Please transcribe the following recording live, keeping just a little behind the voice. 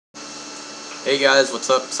Hey guys,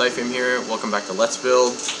 what's up? Cyphim here. Welcome back to Let's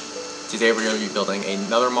Build. Today we're going to be building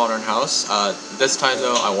another modern house. This time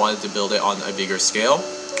though, I wanted to build it on a bigger scale.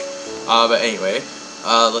 But anyway,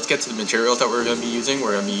 let's get to the materials that we're going to be using.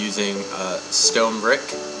 We're going to be using stone brick,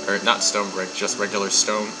 or not stone brick, just regular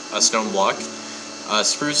stone, a stone block,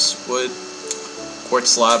 spruce wood,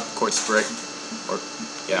 quartz slab, quartz brick,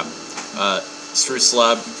 spruce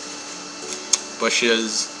slab,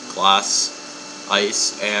 bushes, glass,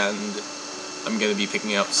 ice, and I'm going to be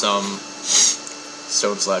picking up some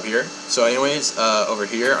stone slab here. So anyways, over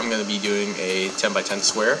here I'm going to be doing a 10 by 10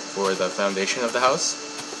 square for the foundation of the house.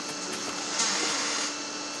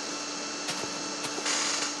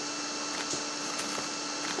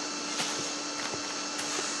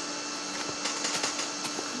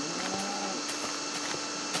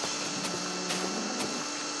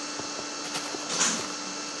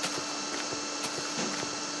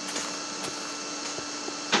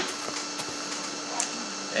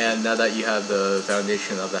 And now that you have the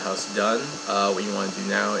foundation of the house done, what you want to do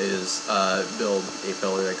now is build a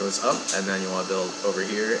pillar that goes up, and then you want to build over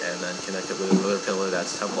here and then connect it with another pillar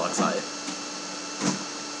that's 10 blocks high.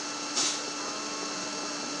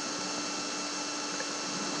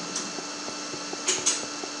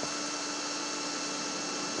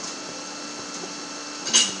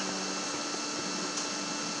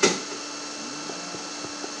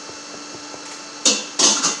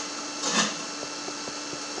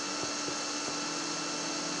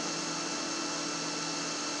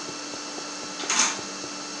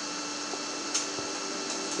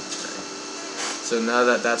 So now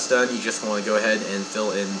that that's done, you just want to go ahead and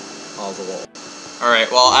fill in all the walls.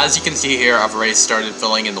 Alright, well, as you can see here, I've already started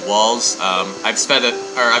filling in the walls. I've cut it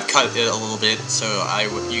a little bit, so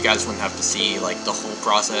you guys wouldn't have to see like the whole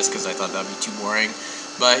process, because I thought that'd be too boring.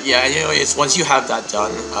 But yeah, anyways, once you have that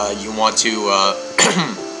done, you want to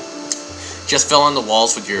just fill in the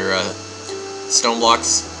walls with your stone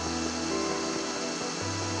blocks.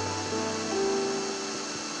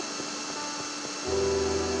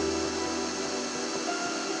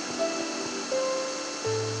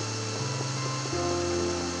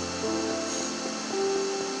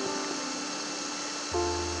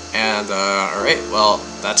 And alright, well,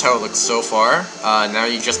 that's how it looks so far. Now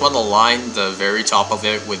you just want to line the very top of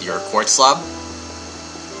it with your quartz slab.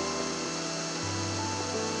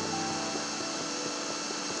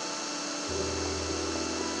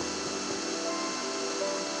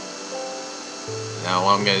 Now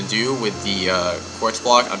what I'm going to do with the quartz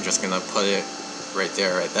block, I'm just going to put it right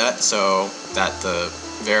there like that, so that the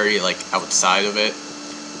very outside of it,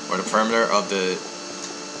 or the perimeter of the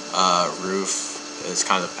roof, is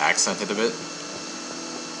kind of accented a bit.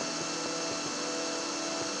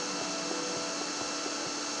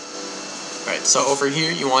 Alright, so over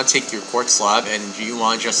here you want to take your quartz slab and you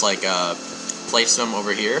want to just place them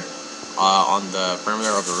over here on the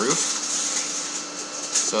perimeter of the roof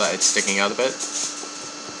so that it's sticking out a bit.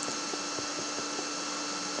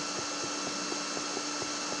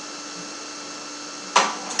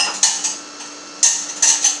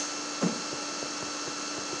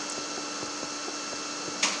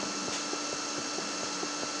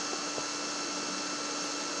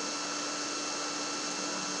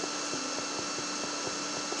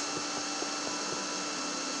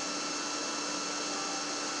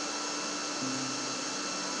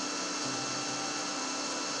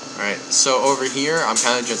 Alright, so over here, I'm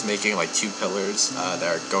kind of just making two pillars that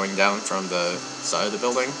are going down from the side of the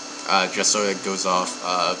building, just so it goes off,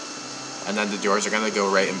 and then the doors are going to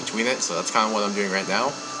go right in between it, so that's kind of what I'm doing right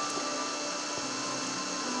now.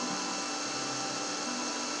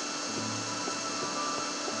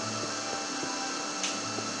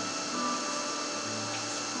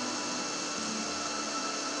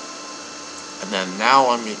 And then now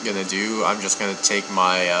what I'm going to do, I'm just going to take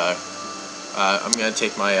my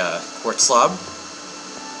quartz slab,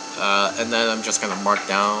 and then I'm just going to mark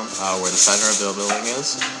down where the center of the building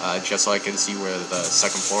is, just so I can see where the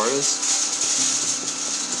second floor is.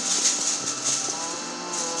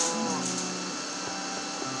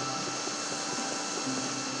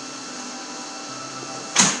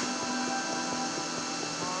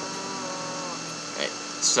 Okay,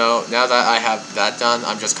 so now that I have that done,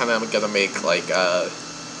 I'm just kind of going to make a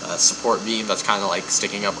support beam that's kind of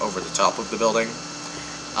sticking up over the top of the building.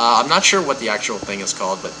 I'm not sure what the actual thing is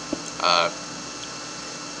called, but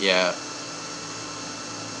yeah.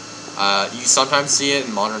 You sometimes see it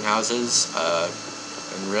in modern houses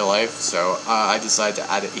in real life, so I decided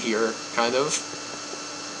to add it here, kind of.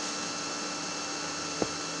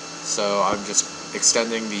 So I'm just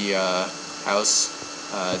extending the house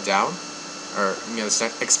down, or I'm going to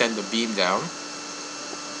extend the beam down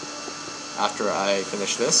after I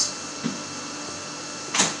finish this.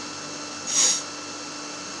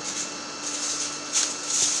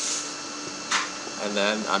 And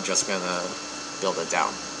then I'm just gonna build it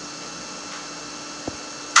down.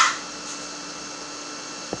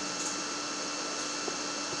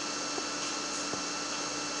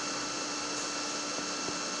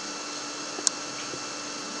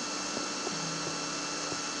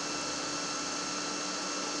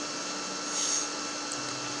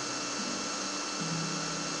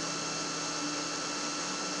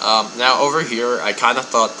 Now over here, I kind of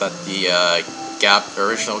thought that the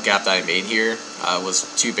original gap that I made here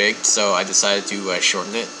was too big, so I decided to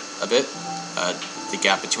shorten it a bit, the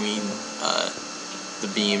gap between the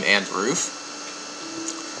beam and the roof.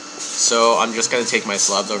 So I'm just going to take my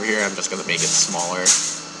slabs over here, I'm just going to make it smaller.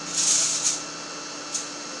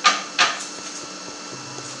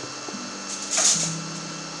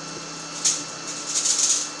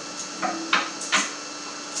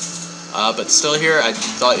 But still here, I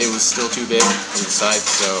thought it was still too big on the side,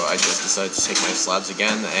 so I just decided to take my slabs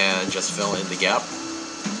again and just fill in the gap.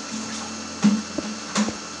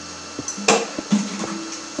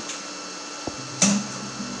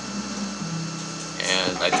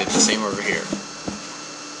 And I did the same over here.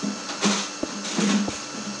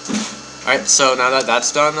 Alright, so now that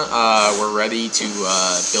that's done, we're ready to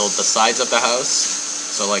build the sides of the house,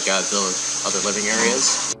 so like the other living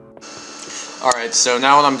areas. Alright, so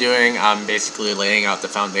now what I'm doing, I'm basically laying out the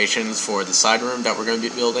foundations for the side room that we're going to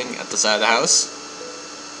be building at the side of the house.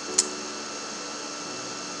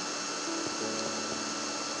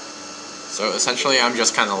 So essentially I'm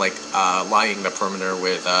just kind of like lining the perimeter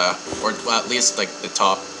with, or at least like the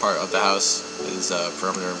top part of the house is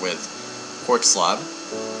perimeter with quartz slab.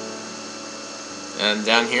 And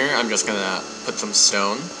down here I'm just going to put some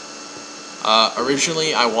stone.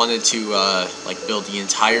 Originally I wanted to like build the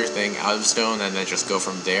entire thing out of stone and then just go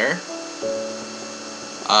from there.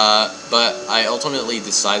 But I ultimately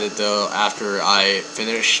decided though, after I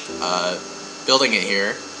finished building it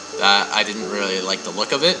here, that I didn't really like the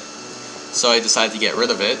look of it. So I decided to get rid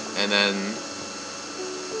of it and then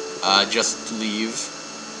just leave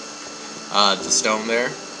the stone there,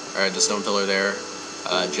 or the stone pillar there,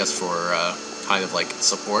 just for kind of like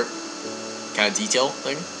support, kind of detail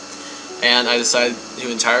thing. And I decided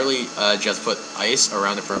to entirely just put ice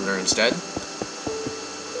around the perimeter instead.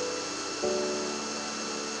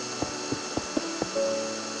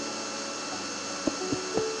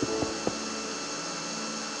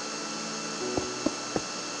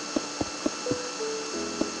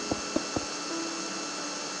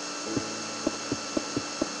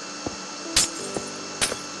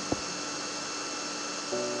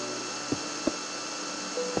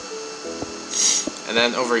 And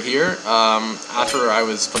then over here, after I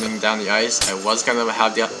was putting down the ice, I was going to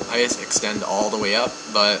have the ice extend all the way up,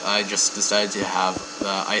 but I just decided to have the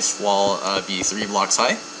ice wall be 3 blocks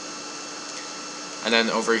high. And then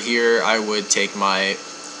over here, I would take my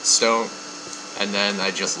stone, and then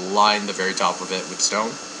I just line the very top of it with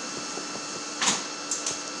stone.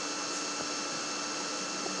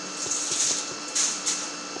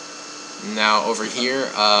 Now over here,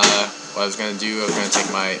 what I was going to do, I was going to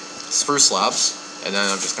take my spruce slabs, and then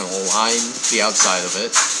I'm just going to line the outside of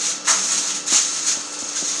it.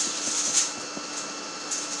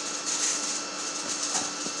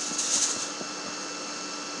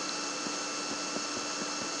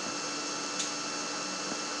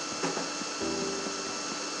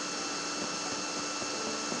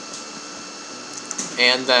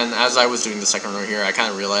 And then as I was doing the second row here, I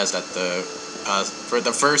kind of realized that for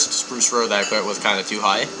the first spruce row that I put was kind of too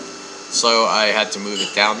high. So I had to move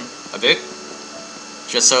it down a bit,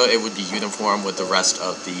 just so it would be uniform with the rest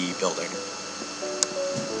of the building.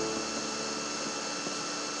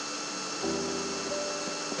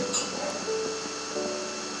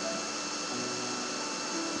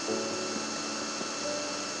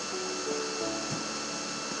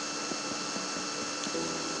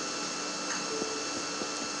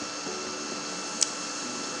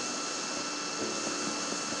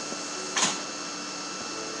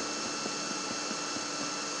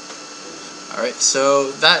 Alright,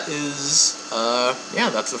 so that is, yeah,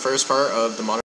 that's the first part of the modern